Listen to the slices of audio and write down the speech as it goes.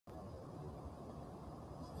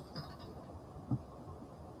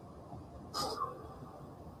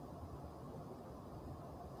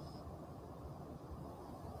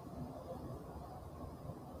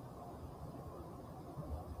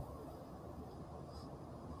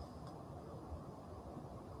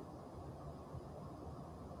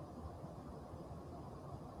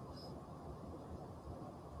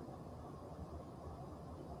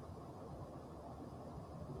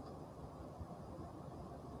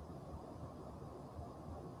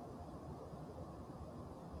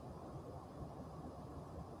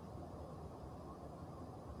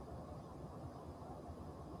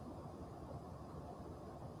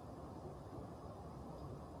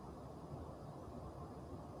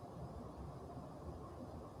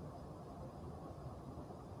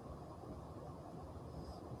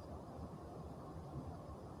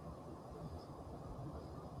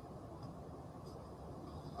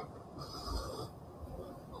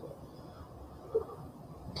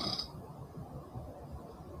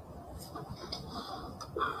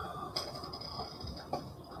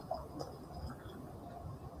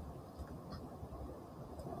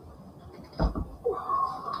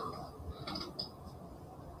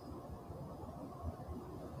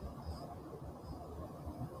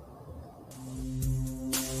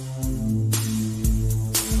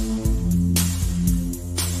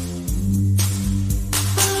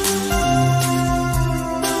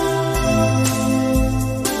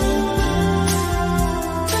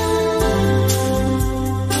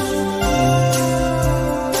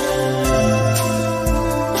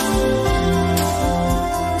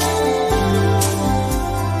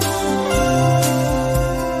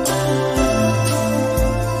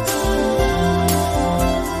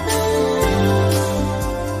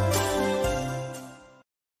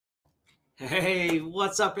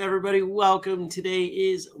What's up, everybody? Welcome. Today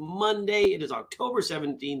is Monday. It is October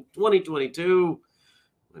 17th, 2022.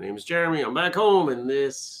 My name is Jeremy. I'm back home, and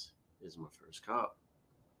this is my first cup.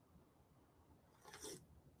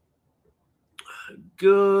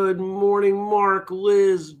 Good morning, Mark,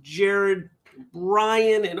 Liz, Jared,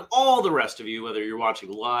 Brian, and all the rest of you, whether you're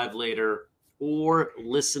watching live later or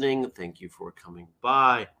listening. Thank you for coming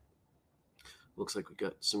by. Looks like we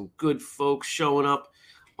got some good folks showing up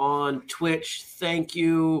on Twitch. Thank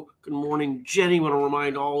you. Good morning, Jenny. Want to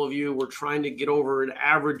remind all of you, we're trying to get over an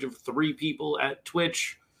average of 3 people at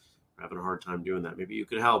Twitch. We're having a hard time doing that. Maybe you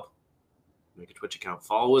could help. Make a Twitch account.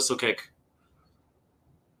 Follow Whistlekick.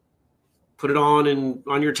 Put it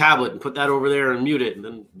on your tablet and put that over there and mute it, and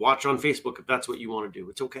then watch on Facebook if that's what you want to do.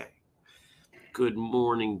 It's okay. Good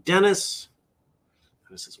morning, Dennis.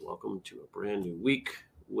 Dennis says, welcome to a brand new week.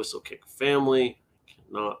 Whistlekick family.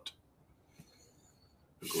 Cannot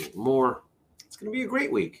agree more. It's going to be a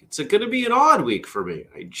great week. It's going to be an odd week for me.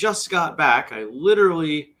 I just got back. I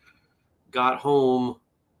literally got home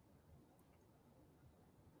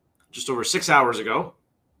just over 6 hours ago.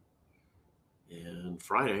 And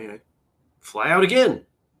Friday, I fly out again.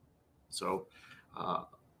 So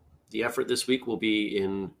the effort this week will be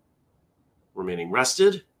in remaining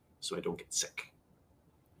rested so I don't get sick.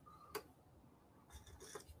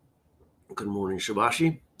 Good morning,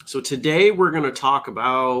 Shibashi. So today we're going to talk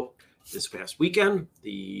about this past weekend,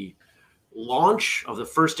 the launch of the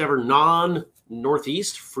first ever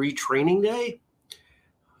non-Northeast free training day.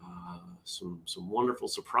 Some wonderful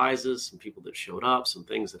surprises, some people that showed up, some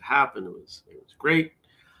things that happened. It was great.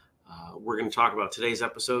 We're going to talk about today's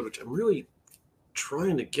episode, which I'm really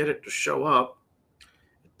trying to get it to show up.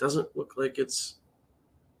 It doesn't look like it's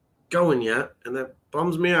going yet, and that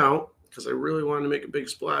bums me out because I really wanted to make a big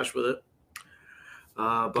splash with it.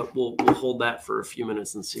 But we'll hold that for a few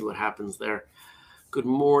minutes and see what happens there. Good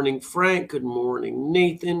morning, Frank. Good morning,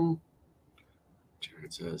 Nathan.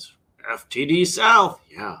 Jared says, FTD South.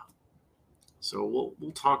 Yeah. So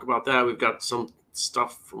we'll talk about that. We've got some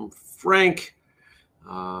stuff from Frank.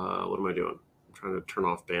 What am I doing? I'm trying to turn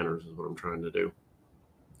off banners is what I'm trying to do.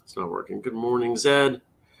 It's not working. Good morning, Zed.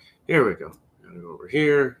 Here we go. Gotta go over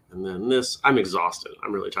here. And then this. I'm exhausted.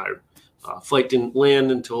 I'm really tired. Flight didn't land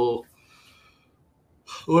until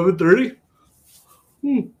 11:30.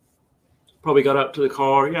 Probably got up to the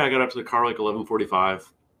car. Yeah, I got up to the car like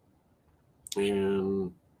 11:45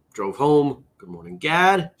 and drove home. Good morning,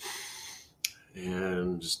 Gad.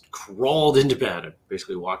 And just crawled into bed. I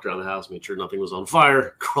basically walked around the house, made sure nothing was on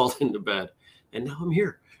fire, crawled into bed. And now I'm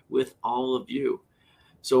here with all of you.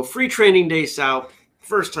 So free training day South.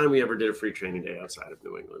 First time we ever did a free training day outside of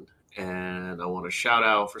New England. And I want to shout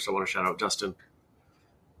out Justin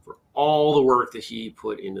for all the work that he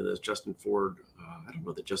put into this. Justin Ford, I don't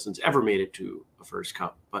know that Justin's ever made it to a first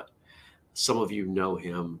cup, but some of you know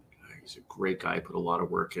him. He's a great guy, put a lot of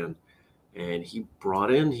work in. And he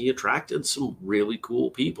attracted some really cool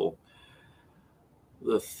people.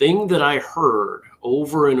 The thing that I heard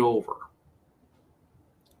over and over,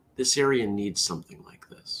 this area needs something like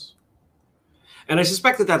this. And I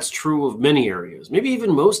suspect that that's true of many areas, maybe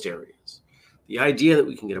even most areas. The idea that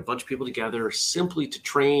we can get a bunch of people together simply to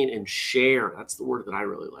train and share, that's the word that I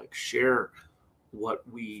really like, share what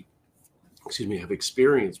we, have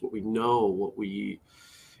experienced, what we know, what we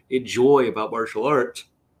enjoy about martial arts.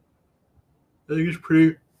 I think it's a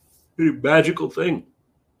pretty magical thing.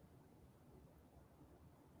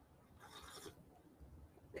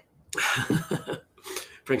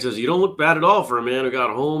 Frank says, you don't look bad at all for a man who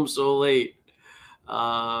got home so late.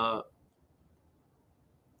 I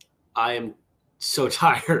am so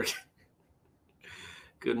tired.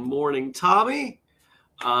 Good morning, Tommy.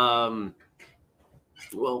 Well,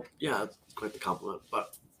 yeah, it's quite the compliment,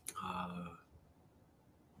 but I'm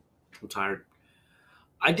tired.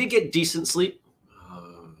 I did get decent sleep.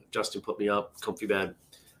 Justin put me up, comfy bed.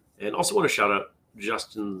 And also want to shout out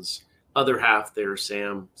Justin's other half there,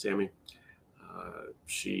 Sammy.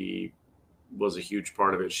 She was a huge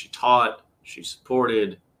part of it. She taught, she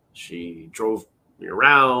supported, she drove me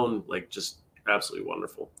around, like just absolutely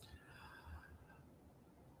wonderful.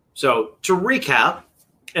 So to recap,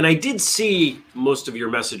 and I did see most of your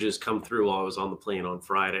messages come through while I was on the plane on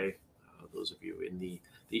Friday. Those of you in the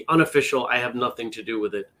unofficial, I have nothing to do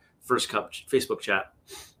with it, First Cup Facebook chat.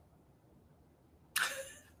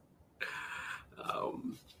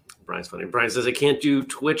 Brian's funny. Brian says, I can't do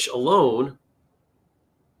Twitch alone.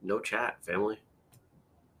 No chat, family.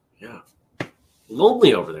 Yeah.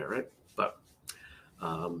 Lonely over there, right? But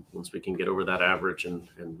once we can get over that average and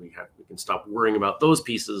we can stop worrying about those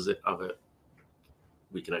pieces of it,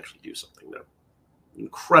 we can actually do something now.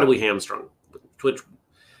 Incredibly hamstrung. Twitch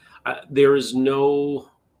There is no,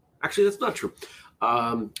 actually, that's not true.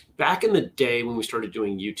 Back in the day when we started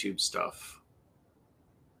doing YouTube stuff,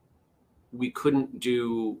 we couldn't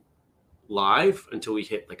do live until we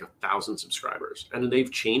hit like 1,000 subscribers. And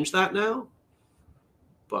they've changed that now,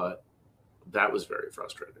 but that was very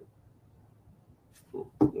frustrating.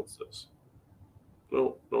 What's this?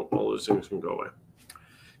 No, all those things can go away.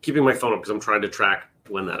 Keeping my phone up because I'm trying to track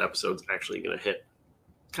when that episode's actually going to hit.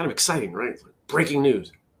 Kind of exciting, right? It's like breaking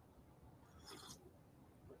news.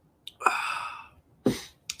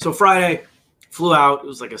 So Friday, flew out. It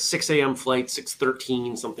was like a 6 a.m. flight,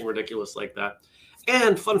 6:13, something ridiculous like that.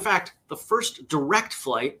 And fun fact, the first direct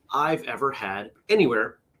flight I've ever had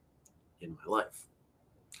anywhere in my life.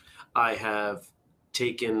 I have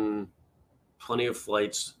taken plenty of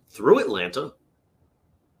flights through Atlanta,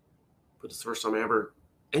 but it's the first time I ever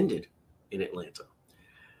ended in Atlanta.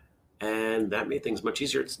 And that made things much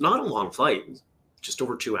easier. It's not a long flight, it's just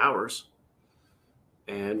over 2 hours.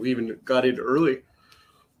 And we even got in early.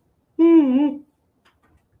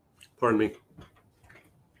 Pardon me.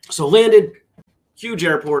 So landed, huge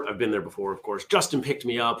airport. I've been there before, of course. Justin picked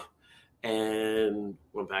me up and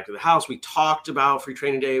went back to the house. We talked about Free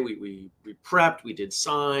Training Day. We prepped. We did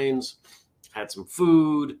signs, had some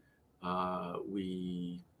food.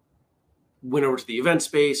 We went over to the event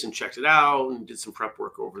space and checked it out and did some prep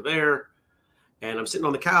work over there. And I'm sitting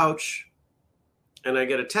on the couch and I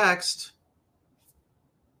get a text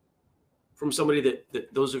from somebody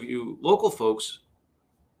that those of you local folks,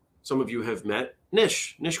 some of you have met,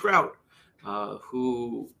 Nish Grout,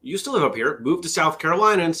 who used to live up here, moved to South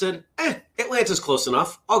Carolina and said, Atlanta's close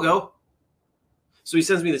enough. I'll go. So he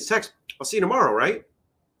sends me this text. I'll see you tomorrow, right?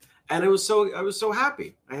 And I was so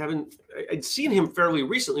happy. I'd seen him fairly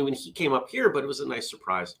recently when he came up here, but it was a nice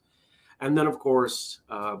surprise. And then, of course,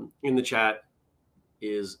 in the chat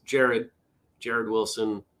is Jared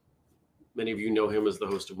Wilson. Many of you know him as the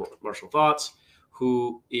host of Martial Thoughts,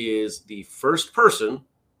 who is the first person,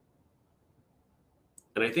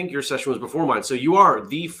 and I think your session was before mine, so you are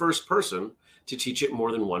the first person to teach it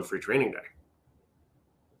more than one Free Training Day.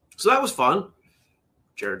 So that was fun.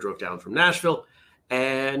 Jared drove down from Nashville,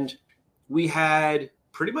 and we had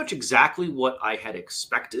pretty much exactly what I had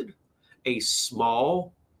expected, a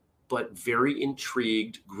small but very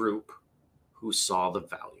intrigued group who saw the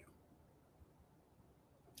value.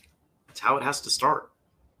 That's how it has to start.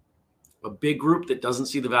 A big group that doesn't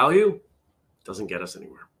see the value doesn't get us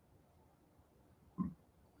anywhere.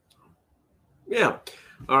 Yeah.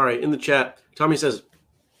 All right. In the chat, Tommy says,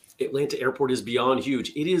 Atlanta airport is beyond huge.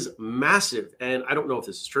 It is massive. And I don't know if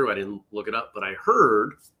this is true. I didn't look it up, but I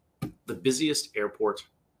heard the busiest airport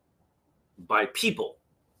by people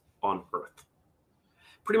on Earth.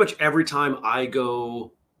 Pretty much every time I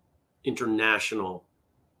go international,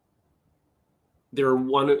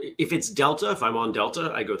 if it's Delta, if I'm on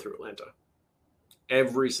Delta, I go through Atlanta.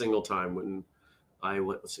 Every single time when I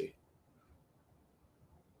went, let's see.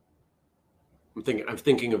 I'm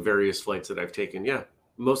thinking of various flights that I've taken. Yeah.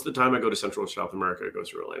 Most of the time I go to Central or South America, it goes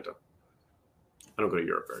through Atlanta. I don't go to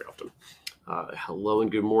Europe very often. Hello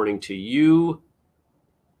and good morning to you,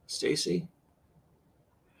 Stacy.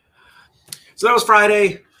 So that was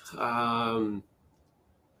Friday.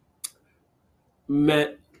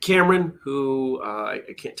 Met Cameron, who I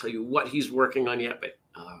can't tell you what he's working on yet, but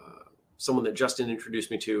someone that Justin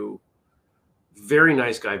introduced me to. Very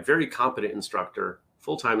nice guy, very competent instructor,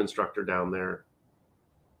 full-time instructor down there.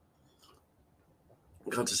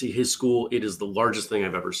 Got to see his school. It is the largest thing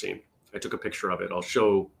I've ever seen. I took a picture of it.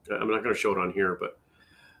 I'm not going to show it on here, but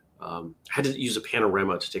I had to use a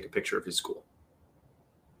panorama to take a picture of his school.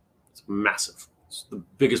 It's massive. It's the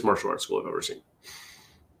biggest martial arts school I've ever seen.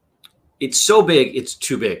 It's so big, it's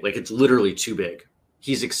too big. Like, it's literally too big.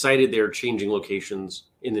 He's excited they're changing locations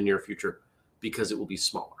in the near future because it will be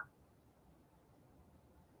smaller.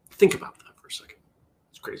 Think about that for a second.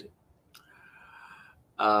 It's crazy.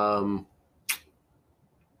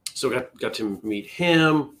 So got to meet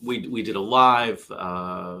him. We did a live.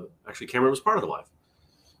 Actually, Cameron was part of the live.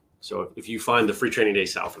 So if you find the Free Training Day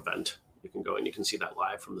South event, you can go and you can see that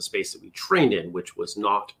live from the space that we trained in, which was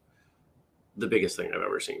not the biggest thing I've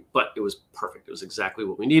ever seen, but it was perfect. It was exactly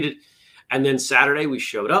what we needed. And then Saturday we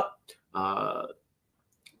showed up.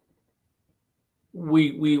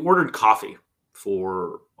 We ordered coffee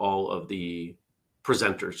for all of the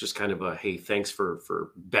presenters, just kind of a, hey, thanks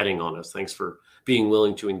for betting on us. Thanks for being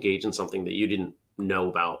willing to engage in something that you didn't know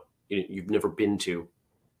about, you've never been to,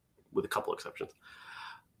 with a couple exceptions.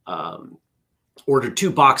 Ordered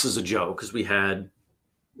 2 boxes of Joe because we had,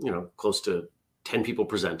 close to 10 people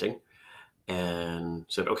presenting, and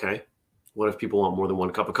said, okay, what if people want more than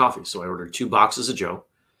 1 cup of coffee? So I ordered 2 boxes of Joe,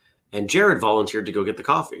 And Jared volunteered to go get the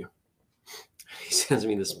coffee. He sends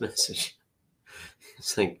me this message.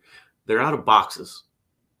 It's like, they're out of boxes.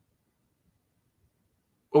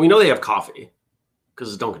 Well, we know they have coffee because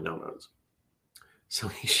it's Dunkin' Donuts. So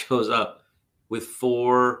he shows up with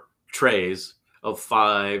 4 trays of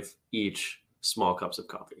 5 each small cups of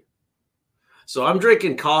coffee. So I'm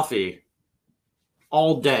drinking coffee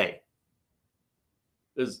all day.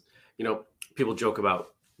 There's, people joke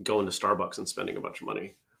about going to Starbucks and spending a bunch of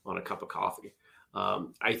money on a cup of coffee.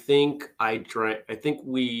 I think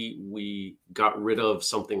we got rid of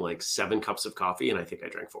something like 7 cups of coffee, and I think I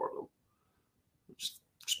drank 4 of them. Just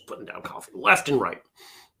putting down coffee left and right.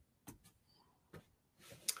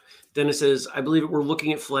 Dennis says, I believe we're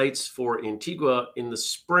looking at flights for Antigua in the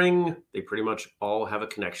spring. They pretty much all have a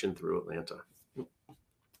connection through Atlanta.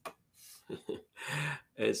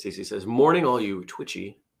 And Stacey says, morning, all you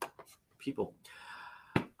twitchy people.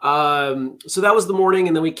 So that was the morning,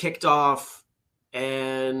 and then we kicked off,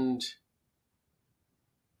 and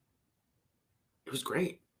it was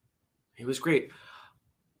great. It was great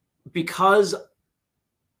because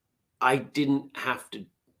I didn't have to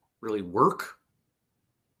really work.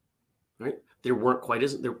 Right? There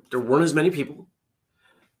weren't as many people,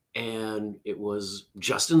 and it was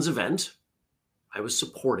Justin's event. I was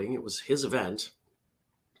supporting. It was his event.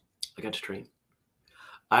 I got to train.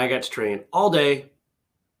 All day.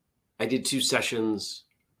 I did 2 sessions.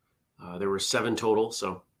 There were 7 total,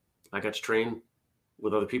 so I got to train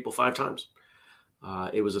with other people 5 times.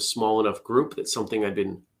 It was a small enough group that's something I'd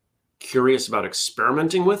been curious about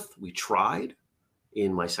experimenting with. We tried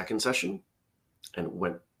in my second session, and it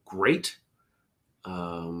went great.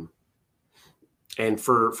 And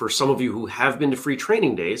for some of you who have been to free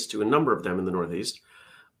training days, to a number of them in the Northeast,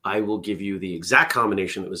 I will give you the exact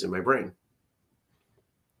combination that was in my brain.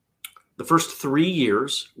 The first 3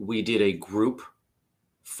 years, we did a group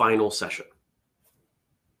final session.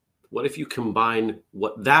 What if you combine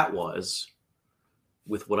what that was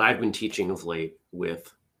with what I've been teaching of late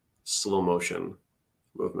with slow motion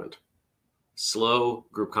movement? Slow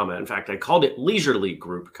group combat. In fact, I called it leisurely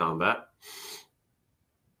group combat.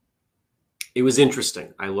 It was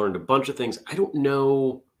interesting. I learned a bunch of things. I don't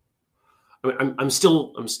know. I mean, I'm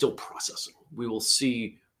still processing. We will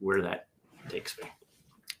see where that takes me.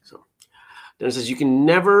 So Dennis says, you can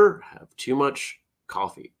never have too much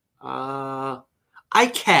coffee. I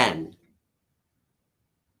can.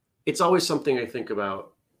 It's always something I think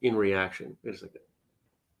about in reaction. Wait a second.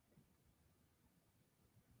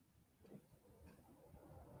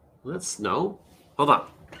 Did it snow? Hold on.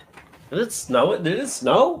 Did it snow? Did it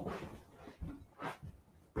snow?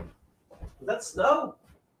 Did that snow?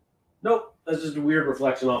 Nope. That's just a weird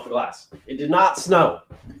reflection off the glass. It did not snow.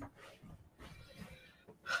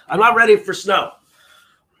 I'm not ready for snow.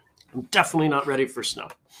 I'm definitely not ready for snow.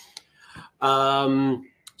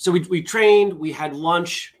 So we trained, we had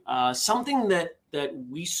lunch. Something that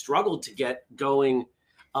we struggled to get going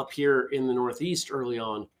up here in the Northeast early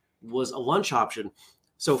on was a lunch option.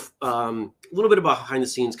 So a little bit of behind the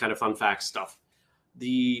scenes kind of fun fact stuff.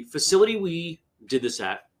 The facility we did this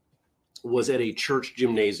at was at a church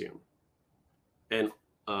gymnasium. And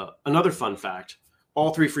another fun fact,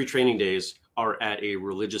 all 3 free training days are at a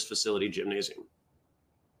religious facility gymnasium.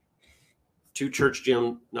 1 church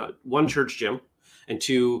gym and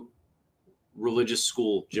 2 religious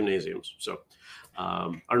school gymnasiums. So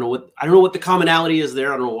I don't know what the commonality is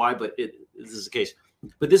there. I don't know why, but this is the case.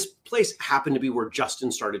 But this place happened to be where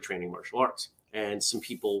Justin started training martial arts, and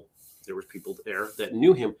there were people there that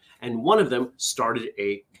knew him, and one of them started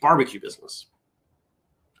a barbecue business.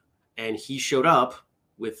 And he showed up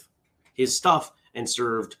with his stuff and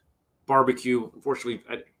served barbecue. Unfortunately,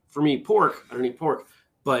 for me, pork. I don't eat pork,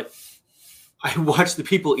 but I watched the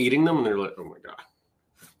people eating them, and they're like, "Oh my god!"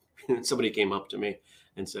 And somebody came up to me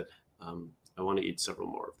and said, "I want to eat several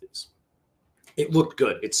more of these." It looked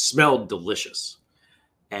good. It smelled delicious,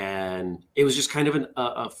 and it was just kind of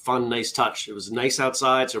a fun, nice touch. It was nice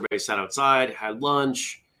outside, so everybody sat outside, had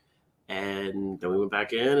lunch, and then we went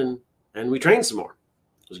back in and we trained some more.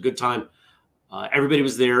 It was a good time. Everybody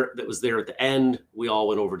was there that was there at the end. We all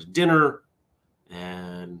went over to dinner,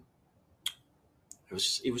 and it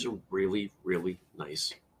was a really, really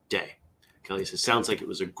nice day. Kelly says, sounds like it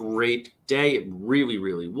was a great day. It really,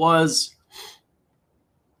 really was.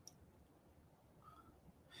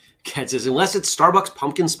 Kat says, unless it's Starbucks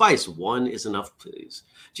pumpkin spice, 1 is enough, please.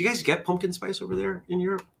 Do you guys get pumpkin spice over there in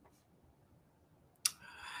Europe?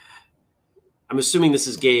 I'm assuming this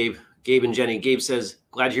is Gabe. Gabe and Jenny. Gabe says,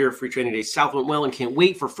 glad to hear Free Training Day South went well and can't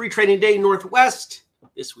wait for Free Training Day Northwest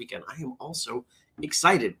this weekend. I am also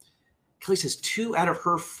excited. Kelly says 2 out of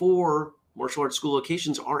her 4 martial arts school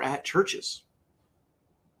locations are at churches.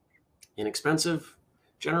 Inexpensive,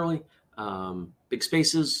 generally, big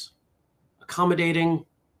spaces, accommodating.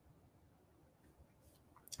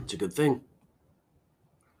 It's a good thing.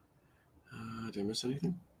 Did I miss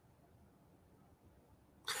anything?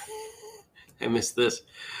 I missed this.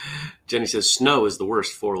 Jenny says snow is the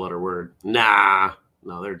worst 4-letter word. Nah,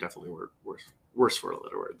 no, they're definitely worse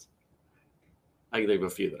 4-letter words. I can think of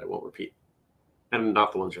a few that I won't repeat, and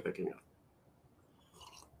not the ones you're thinking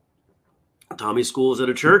of. Tommy's school is at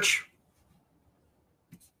a church.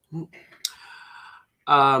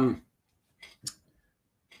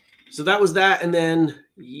 So that was that, and then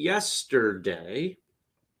yesterday,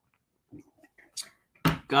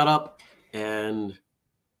 got up and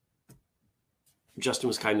Justin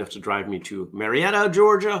was kind enough to drive me to Marietta,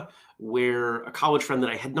 Georgia, where a college friend that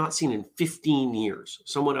I had not seen in 15 years,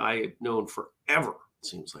 someone I've known forever, it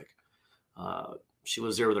seems like. She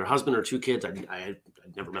was there with her husband, her 2 kids. I'd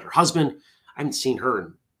never met her husband. I hadn't seen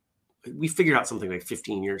her. We figured out something like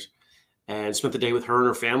 15 years and spent the day with her and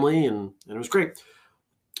her family, and it was great.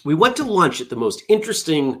 We went to lunch at the most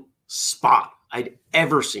interesting spot I'd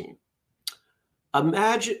ever seen.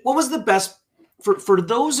 Imagine, what was the best, for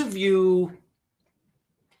those of you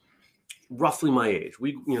roughly my age,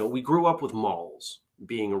 we grew up with malls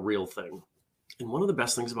being a real thing. And one of the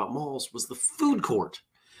best things about malls was the food court.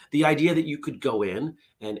 The idea that you could go in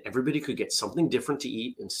and everybody could get something different to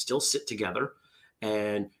eat and still sit together.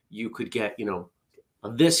 And you could get, a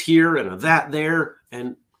this here and a that there.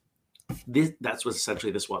 And that's what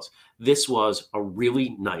essentially this was. This was a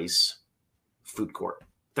really nice food court.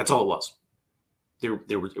 That's all it was.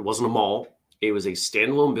 It wasn't a mall. It was a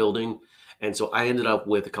standalone building. And so I ended up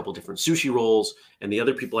with a couple different sushi rolls, and the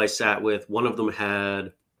other people I sat with, one of them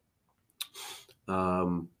had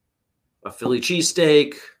a Philly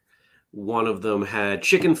cheesesteak. One of them had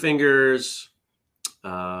chicken fingers.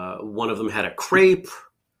 One of them had a crepe,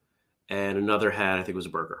 and another had, I think it was a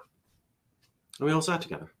burger. And we all sat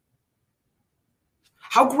together.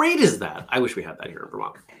 How great is that? I wish we had that here in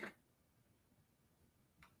Vermont.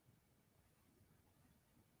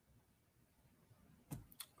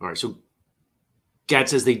 All right, so Dad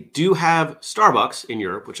says they do have Starbucks in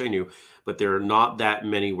Europe, which I knew, but there are not that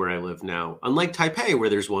many where I live now. Unlike Taipei, where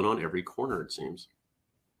there's one on every corner, it seems.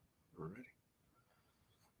 All right.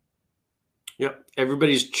 Yep,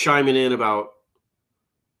 everybody's chiming in about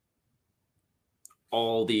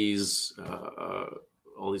all these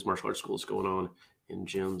martial arts schools going on in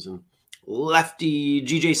gyms. And Lefty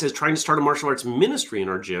GJ says, trying to start a martial arts ministry in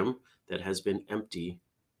our gym that has been empty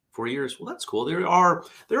for years. Well, that's cool. There are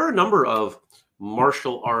a number of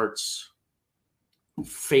martial arts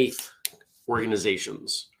faith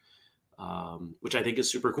organizations, which I think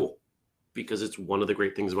is super cool because it's one of the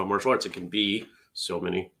great things about martial arts. It can be so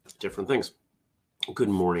many different things. Good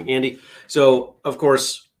morning, Andy. So, of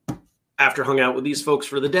course, after hung out with these folks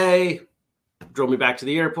for the day, drove me to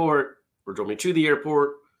the airport,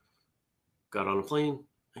 got on a plane,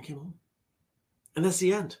 and came home. And that's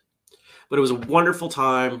the end. But it was a wonderful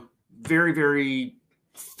time. Very, very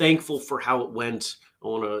thankful for how it went. I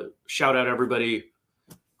want to shout out everybody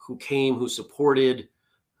who came, who supported.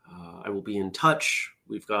 I will be in touch.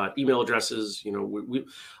 We've got email addresses. One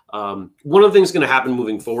of the things going to happen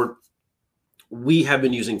moving forward, we have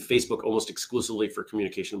been using Facebook almost exclusively for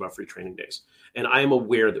communication about free training days. And I am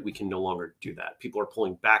aware that we can no longer do that. People are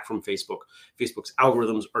pulling back from Facebook. Facebook's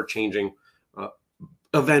algorithms are changing.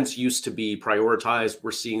 Events used to be prioritized.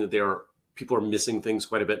 We're seeing that people are missing things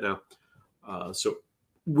quite a bit now. So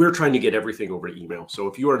we're trying to get everything over to email. So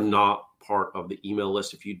if you are not part of the email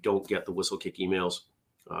list, if you don't get the Whistlekick emails,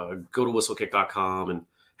 go to whistlekick.com and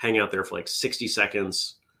hang out there for like 60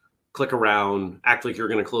 seconds. Click around, act like you're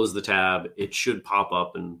going to close the tab. It should pop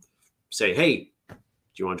up and say, hey, do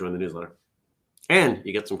you want to join the newsletter? And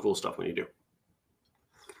you get some cool stuff when you do.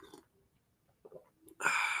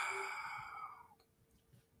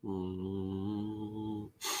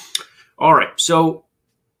 All right. So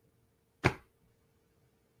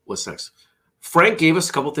what's next? Frank gave us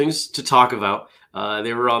a couple things to talk about.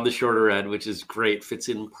 They were on the shorter end, which is great. Fits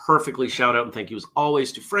in perfectly. Shout out and thank you as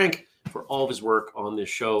always to Frank for all of his work on this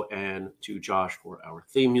show and to Josh for our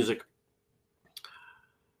theme music.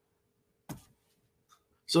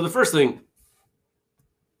 So the first thing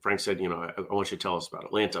Frank said, I want you to tell us about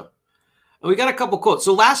Atlanta. And we got a couple quotes.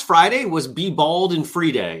 So last Friday was Be Bald and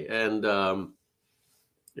Free Day. And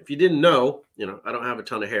if you didn't know, I don't have a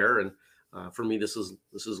ton of hair. And for me, this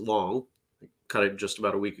is long. I cut it just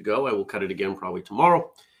about a week ago. I will cut it again probably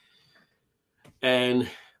tomorrow. And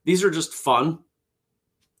these are just fun.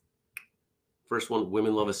 First one,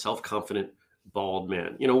 women love a self-confident, bald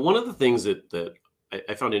man. You know, one of the things that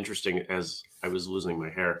I found interesting as I was losing my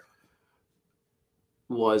hair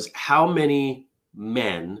was how many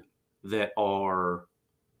men that are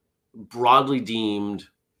broadly deemed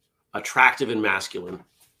attractive and masculine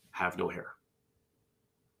have no hair.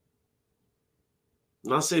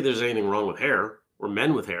 Not to say there's anything wrong with hair or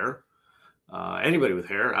men with hair. Anybody with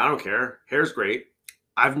hair, I don't care. Hair's great.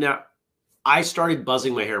 I started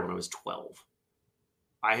buzzing my hair when I was 12.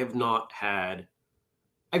 I've never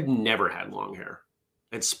had long hair.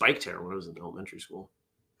 I had spiked hair when I was in elementary school,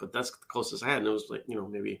 but that's the closest I had. And it was like, you know,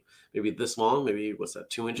 maybe this long, maybe what's that,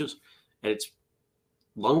 2 inches? And it's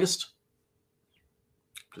longest,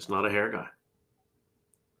 just not a hair guy.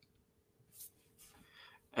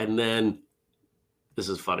 And then this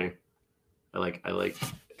is funny. I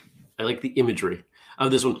like the imagery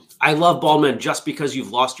of this one. I love bald men. Just because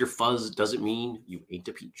you've lost your fuzz doesn't mean you ain't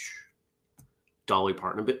a peach. Dolly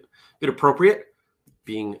Parton, a bit appropriate,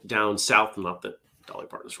 being down south. Not that Dolly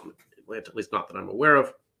Parton's from Atlanta, at least not that I'm aware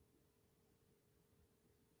of.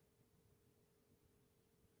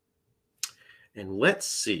 And let's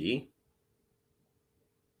see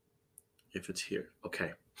if it's here.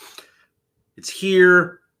 Okay. It's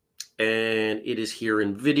here, and it is here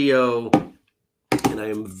in video, and I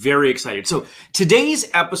am very excited. So today's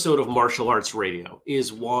episode of Martial Arts Radio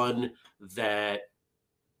is one that,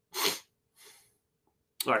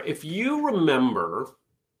 all right, if you remember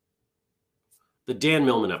the Dan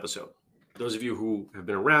Millman episode, those of you who have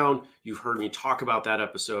been around, you've heard me talk about that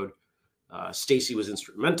episode. Stacy was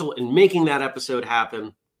instrumental in making that episode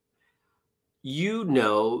happen. You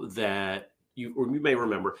know that you may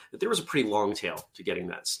remember that there was a pretty long tail to getting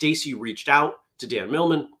that. Stacy reached out to Dan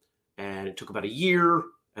Millman, and it took about a year,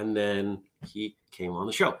 and then he came on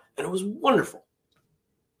the show, and it was wonderful.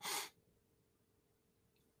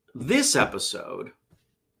 This episode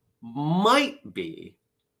might be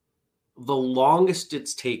the longest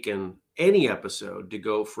it's taken any episode to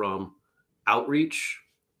go from outreach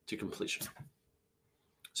to completion.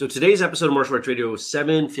 So today's episode of Martial Arts Radio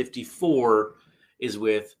 754 is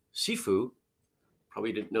with Sifu.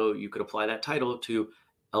 Probably didn't know you could apply that title to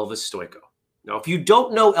Elvis Stojko. Now, if you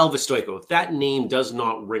don't know Elvis Stojko, if that name does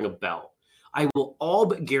not ring a bell, I will all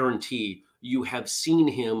but guarantee you have seen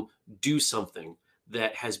him do something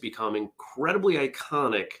that has become incredibly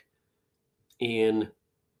iconic in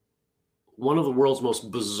one of the world's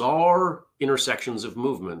most bizarre intersections of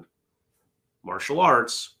movement, martial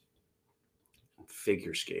arts, and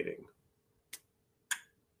figure skating.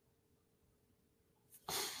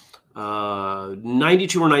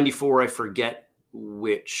 92 or 94, I forget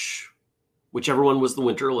whichever one was the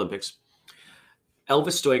Winter Olympics.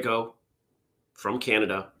 Elvis Stojko from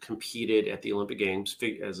Canada competed at the Olympic Games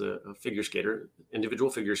as a figure skater, individual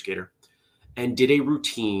figure skater, and did a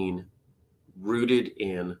routine rooted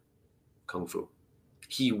in Kung Fu.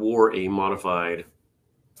 He wore a modified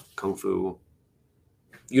Kung Fu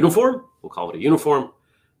uniform. We'll call it a uniform.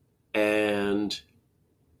 And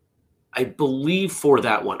I believe for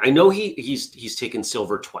that one, I know he's taken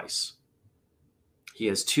silver twice. He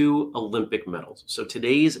has 2 Olympic medals. So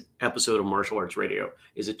today's episode of Martial Arts Radio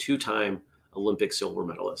is a 2-time Olympic silver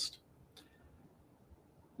medalist.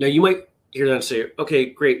 Now you might hear that and say, okay,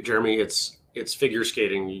 great, Jeremy, it's figure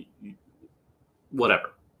skating,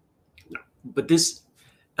 whatever. No, but this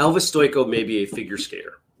Elvis Stojko may be a figure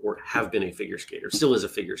skater or have been a figure skater, still is a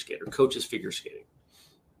figure skater, coaches figure skating.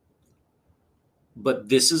 But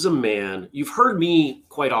this is a man, you've heard me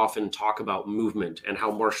quite often talk about movement and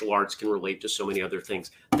how martial arts can relate to so many other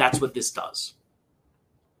things. That's what this does.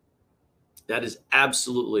 That is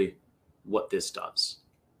absolutely what this does.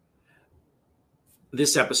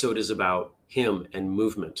 This episode is about him and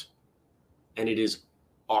movement, and it is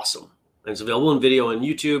awesome. And it's available in video on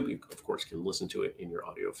YouTube. You, of course, can listen to it in your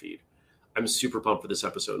audio feed. I'm super pumped for this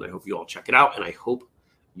episode, and I hope you all check it out, and I hope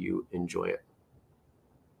you enjoy it.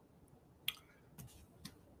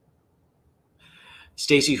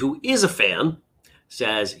 Stacy, who is a fan,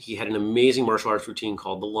 says he had an amazing martial arts routine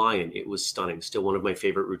called The Lion. It was stunning. Still one of my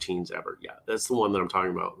favorite routines ever. Yeah, that's the one that I'm talking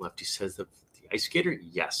about. Lefty says the ice skater.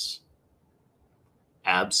 Yes,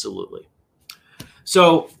 absolutely.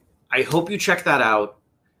 So I hope you check that out.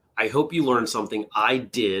 I hope you learned something. I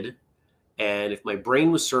did. And if my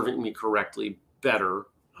brain was serving me correctly, better.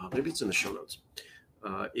 Maybe it's in the show notes.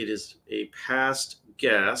 It is a past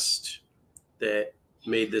guest that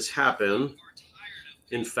made this happen.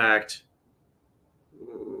 In fact,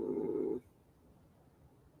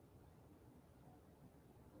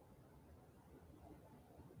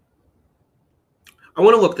 I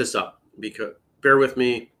want to look this up because bear with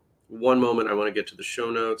me one moment. I want to get to the show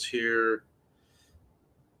notes here.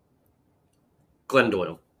 Glenn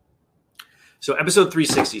Doyle. So episode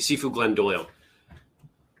 360, Sifu Glenn Doyle.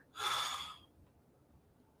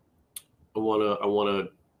 I want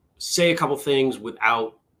to say a couple things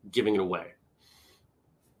without giving it away.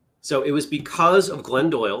 So it was because of Glenn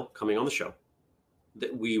Doyle coming on the show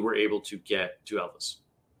that we were able to get to Elvis.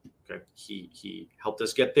 Okay, he helped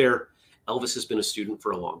us get there. Elvis has been a student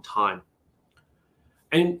for a long time.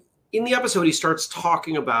 And in the episode, he starts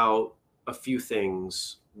talking about a few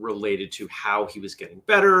things related to how he was getting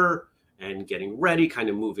better and getting ready, kind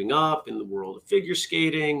of moving up in the world of figure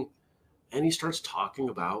skating. And he starts talking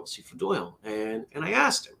about Sifu Doyle. And I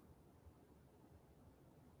asked him,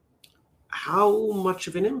 how much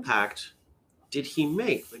of an impact did he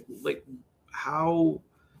make? Like how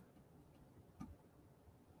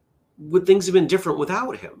would things have been different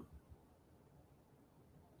without him?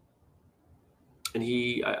 And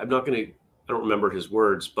I don't remember his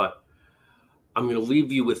words, but I'm going to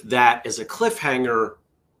leave you with that as a cliffhanger,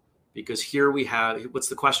 because here we have, what's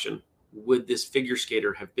the question? Would this figure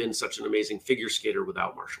skater have been such an amazing figure skater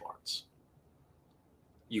without martial arts?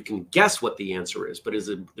 You can guess what the answer is, but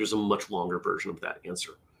there's a much longer version of that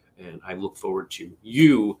answer. And I look forward to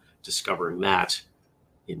you discovering that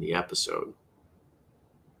in the episode.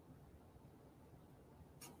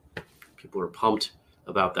 People are pumped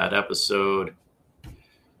about that episode.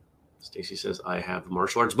 Stacy says, I have a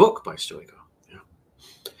martial arts book by Stoico. Yeah.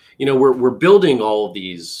 You know, we're building all of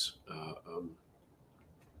these.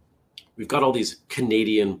 We've got all these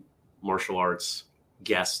Canadian martial arts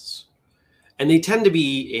guests, and they tend to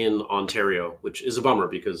be in Ontario, which is a bummer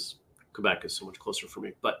because Quebec is so much closer for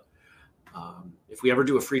me. But if we ever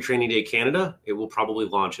do a Free Training Day Canada, it will probably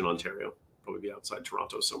launch in Ontario, probably be outside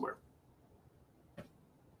Toronto somewhere.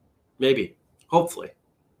 Maybe, hopefully,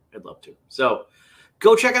 I'd love to. So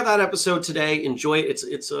go check out that episode today. Enjoy it. It's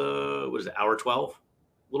what is it, hour 12? A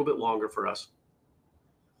little bit longer for us.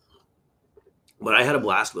 But I had a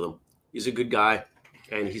blast with him. He's a good guy,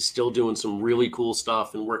 and he's still doing some really cool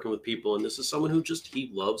stuff and working with people. And this is someone who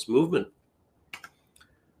he loves movement.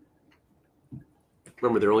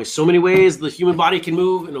 Remember, there are only so many ways the human body can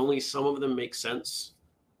move, and only some of them make sense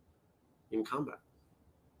in combat.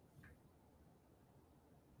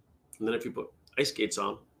 And then if you put ice skates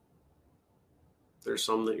on, there's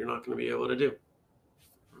some that you're not going to be able to do.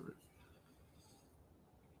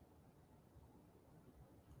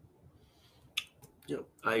 Yeah,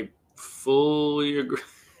 I fully agree.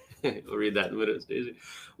 I'll read that in a minute, Stacey.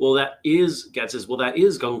 Well, that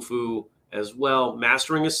is Kung Fu as well,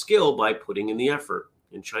 mastering a skill by putting in the effort.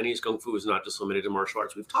 And Chinese Kung Fu is not just limited to martial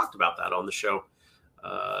arts. We've talked about that on the show.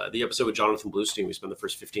 The episode with Jonathan Bluestein, we spent the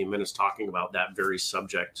first 15 minutes talking about that very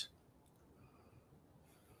subject.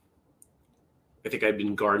 I think I'd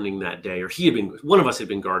been gardening that day, or one of us had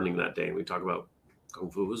been gardening that day, and we talk about Kung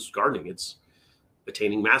Fu was gardening. It's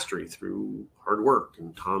attaining mastery through hard work.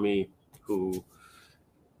 And Tommy, who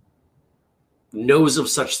knows of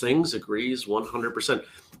such things, agrees 100%.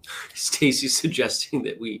 Stacy's suggesting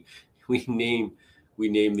that we name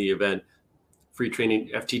the event Free Training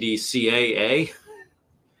FTDCA,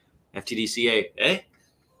 FTDCA,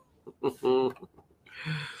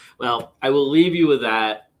 Well, I will leave you with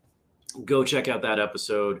that. Go check out that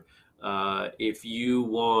episode. If you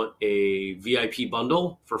want a VIP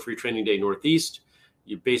bundle for Free Training Day Northeast,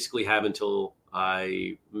 you basically have until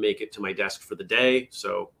I make it to my desk for the day.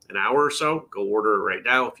 So an hour or so, go order it right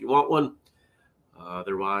now if you want one.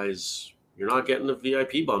 Otherwise, you're not getting the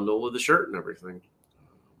VIP bundle with the shirt and everything.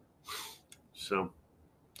 So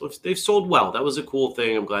they've sold well. That was a cool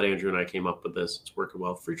thing. I'm glad Andrew and I came up with this. It's working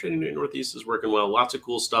well. Free Training Day Northeast is working well. Lots of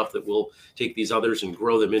cool stuff that we'll take these others and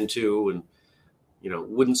grow them into. And,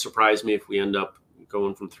 wouldn't surprise me if we end up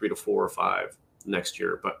going from 3 to 4 or 5 next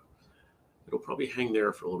year. But it'll probably hang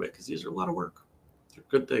there for a little bit because these are a lot of work. They're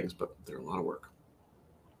good things, but they're a lot of work.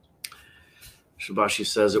 Shibashi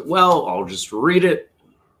says it well. I'll just read it.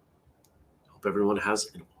 Hope everyone has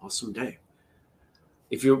an awesome day.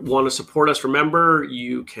 If you want to support us, remember,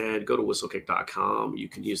 you can go to whistlekick.com. You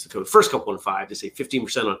can use the code FIRSTCUP15 to save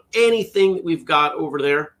 15% on anything that we've got over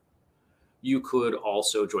there. You could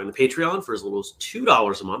also join the Patreon for as little as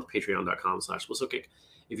 $2 a month, patreon.com/whistlekick.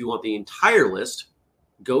 If you want the entire list,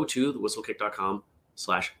 go to the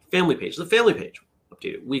whistlekick.com/family page. The family page,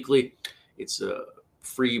 updated weekly. It's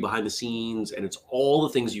free behind the scenes, and it's all the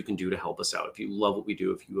things you can do to help us out. If you love what we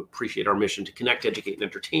do, if you appreciate our mission to connect, educate, and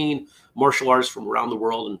entertain martial artists from around the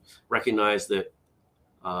world, and recognize that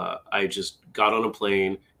I just got on a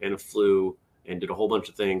plane and flew and did a whole bunch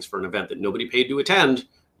of things for an event that nobody paid to attend,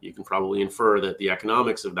 you can probably infer that the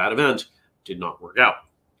economics of that event did not work out.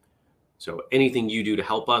 So anything you do to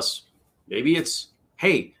help us, maybe it's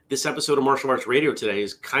hey, this episode of Martial Arts Radio today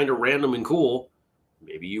is kind of random and cool.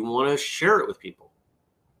 Maybe you want to share it with people.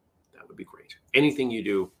 That would be great. Anything you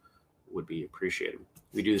do would be appreciated.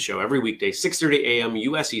 We do the show every weekday, 6:30 a.m.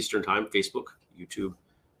 U.S. Eastern Time, Facebook, YouTube,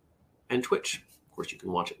 and Twitch. Of course, you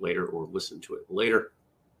can watch it later or listen to it later.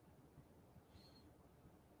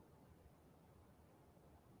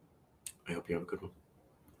 I hope you have a good one.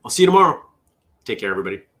 I'll see you tomorrow. Take care,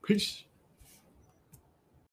 everybody. Peace.